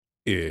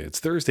It's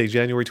Thursday,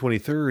 January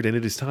 23rd, and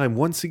it is time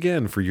once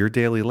again for your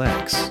Daily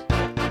Lex.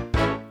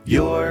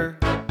 Your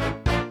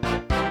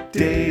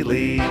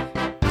Daily.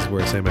 This is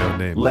where I say my own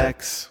name.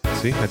 Lex.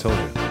 See, I told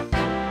you.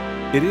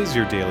 It is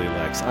your Daily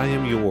Lex. I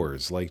am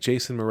yours. Like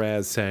Jason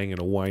Mraz sang in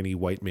a whiny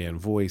white man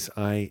voice,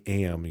 I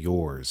am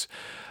yours.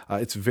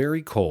 It's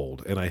very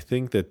cold, and I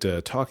think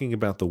that talking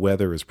about the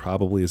weather is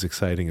probably as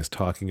exciting as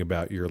talking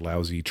about your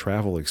lousy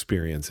travel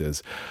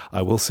experiences.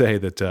 I will say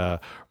that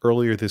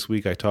earlier this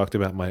week I talked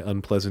about my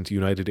unpleasant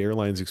United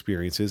Airlines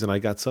experiences, and I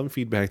got some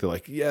feedback that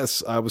like,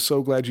 yes, I was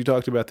so glad you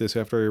talked about this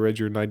after I read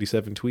your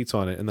 97 tweets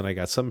on it, and then I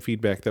got some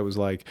feedback that was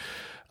like,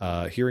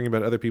 hearing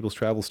about other people's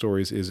travel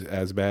stories is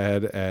as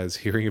bad as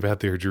hearing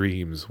about their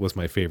dreams was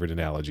my favorite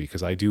analogy,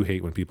 because I do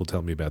hate when people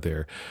tell me about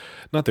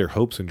not their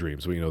hopes and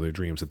dreams, but, their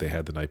dreams that they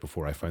had the night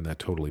before. I find that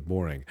totally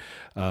boring.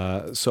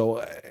 I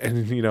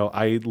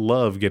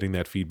love getting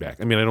that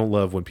feedback. I mean, I don't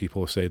love when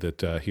people say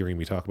that hearing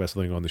me talk about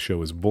something on the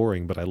show is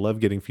boring, but I love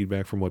getting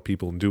feedback from what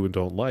people do and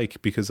don't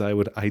like, because I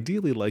would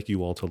ideally like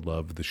you all to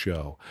love the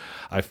show.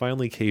 I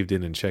finally caved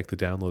in and checked the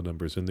download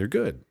numbers, and they're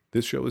good.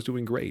 This show is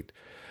doing great.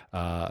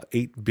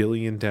 8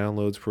 billion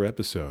downloads per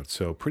episode.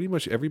 So pretty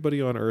much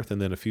everybody on Earth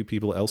and then a few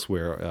people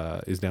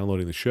elsewhere is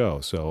downloading the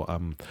show. So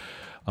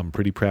I'm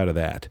pretty proud of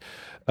that.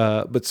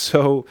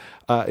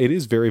 It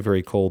is very,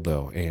 very cold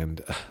though.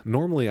 And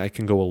normally I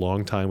can go a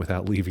long time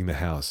without leaving the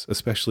house,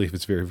 especially if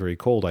it's very, very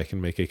cold. I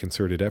can make a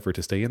concerted effort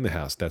to stay in the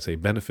house. That's a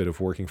benefit of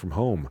working from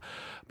home.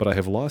 But I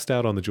have lost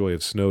out on the joy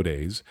of snow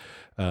days.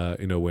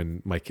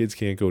 When my kids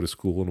can't go to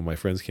school and when my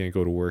friends can't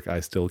go to work, I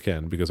still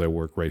can because I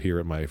work right here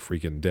at my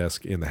freaking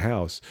desk in the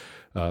house.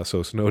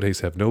 So snow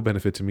days have no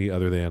benefit to me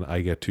other than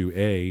I get to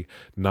A,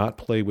 not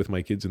play with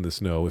my kids in the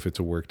snow if it's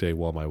a work day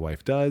while my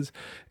wife does,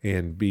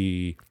 and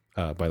B,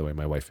 by the way,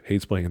 my wife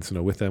hates playing in the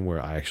snow with them,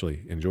 where I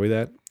actually enjoy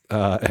that.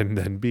 And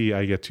then B,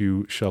 I get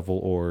to shovel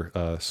or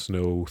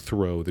snow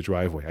throw the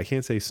driveway. I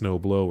can't say snow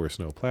blow or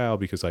snow plow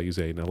because I use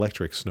an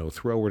electric snow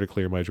thrower to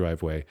clear my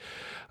driveway.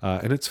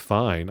 And it's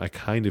fine. I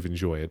kind of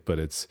enjoy it, but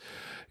it's,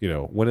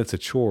 when it's a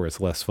chore,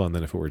 it's less fun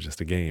than if it were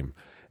just a game.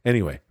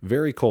 Anyway,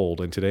 very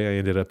cold. And today I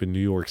ended up in New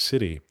York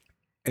City.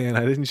 And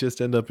I didn't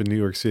just end up in New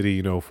York City,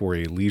 for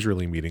a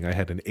leisurely meeting. I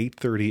had an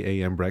 8:30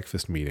 a.m.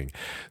 breakfast meeting.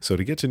 So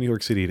to get to New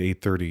York City at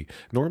 8:30,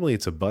 normally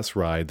it's a bus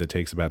ride that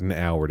takes about an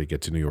hour to get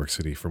to New York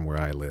City from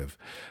where I live.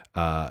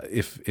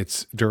 If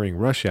it's during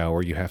rush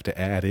hour, you have to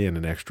add in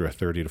an extra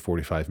 30 to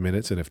 45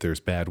 minutes. And if there's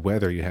bad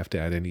weather, you have to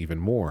add in even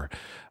more.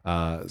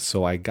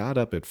 So I got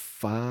up at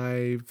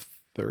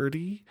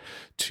 5:30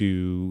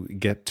 to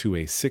get to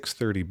a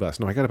 6:30 bus.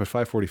 No, I got up at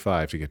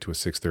 5:45 to get to a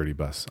 6:30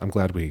 bus. I'm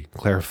glad we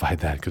clarified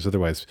that because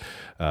otherwise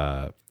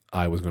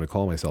I was going to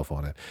call myself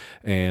on it.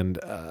 And,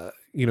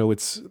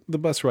 it's the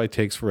bus ride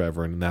takes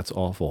forever and that's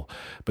awful.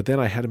 But then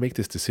I had to make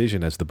this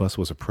decision as the bus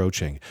was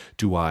approaching.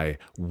 Do I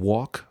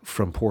walk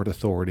from Port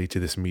Authority to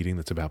this meeting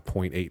that's about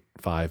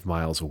 0.85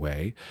 miles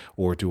away?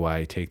 Or do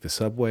I take the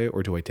subway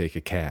or do I take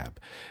a cab?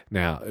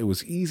 Now, it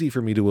was easy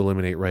for me to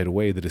eliminate right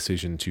away the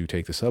decision to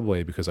take the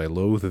subway because I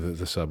loathe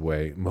the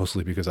subway,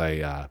 mostly because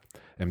I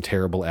am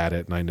terrible at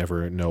it and I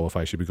never know if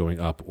I should be going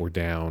up or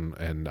down,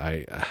 and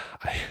I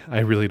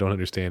really don't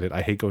understand it.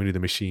 I hate going to the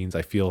machines.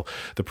 I feel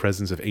the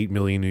presence of 8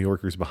 million New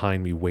Yorkers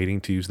behind me waiting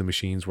to use the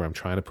machines where I'm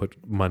trying to put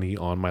money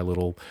on my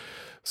little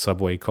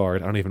subway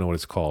card. I don't even know what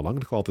it's called. I'm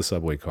going to call it the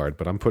subway card,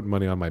 but I'm putting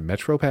money on my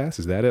Metro Pass.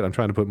 Is that it? I'm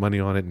trying to put money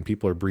on it and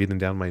people are breathing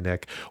down my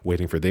neck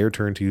waiting for their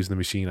turn to use the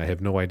machine. I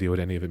have no idea what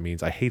any of it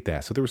means. I hate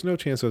that. So there was no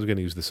chance I was going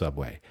to use the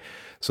subway.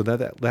 So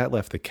that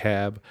left the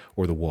cab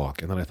or the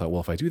walk. And then I thought,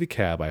 well, if I do the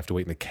cab, I have to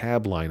wait in the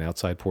cab line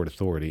outside Port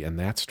Authority, and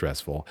that's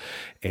stressful.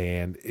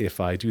 And if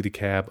I do the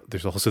cab,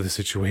 there's also the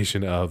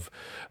situation of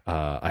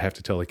I have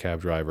to tell the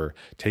cab driver,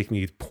 take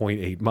me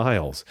 0.8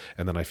 miles.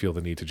 And then I feel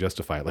the need to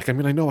justify it.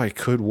 I know I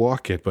could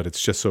walk it, but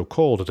it's just so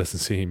cold. It doesn't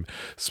seem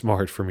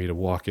smart for me to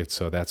walk it.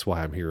 So that's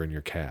why I'm here in your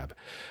cab.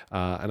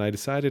 And I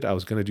decided I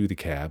was going to do the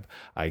cab.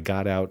 I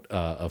got out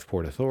of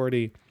Port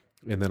Authority.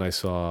 And then I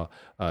saw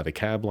the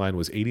cab line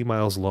was 80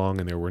 miles long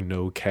and there were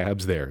no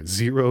cabs there.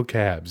 0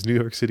 cabs. New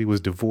York City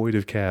was devoid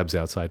of cabs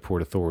outside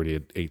Port Authority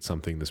at 8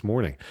 something this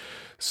morning.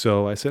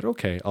 So I said,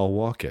 okay, I'll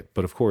walk it.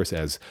 But of course,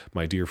 as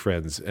my dear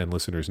friends and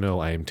listeners know,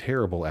 I am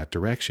terrible at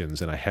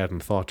directions and I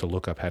hadn't thought to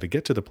look up how to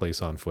get to the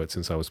place on foot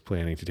since I was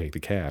planning to take the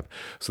cab.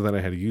 So then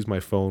I had to use my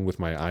phone with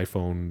my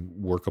iPhone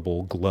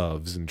workable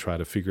gloves and try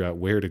to figure out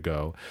where to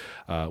go,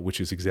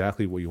 which is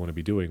exactly what you want to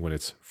be doing when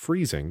it's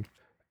freezing.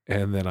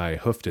 And then I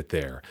hoofed it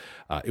there.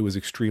 It was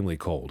extremely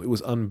cold. It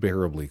was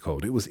unbearably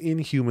cold. It was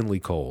inhumanly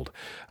cold.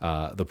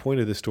 The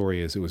point of this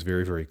story is it was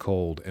very, very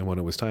cold. And when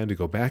it was time to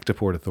go back to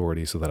Port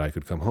Authority so that I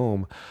could come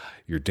home,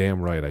 you're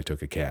damn right I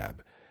took a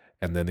cab.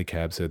 And then the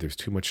cab said, there's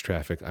too much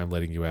traffic. I'm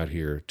letting you out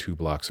here 2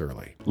 blocks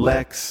early.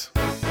 Lex.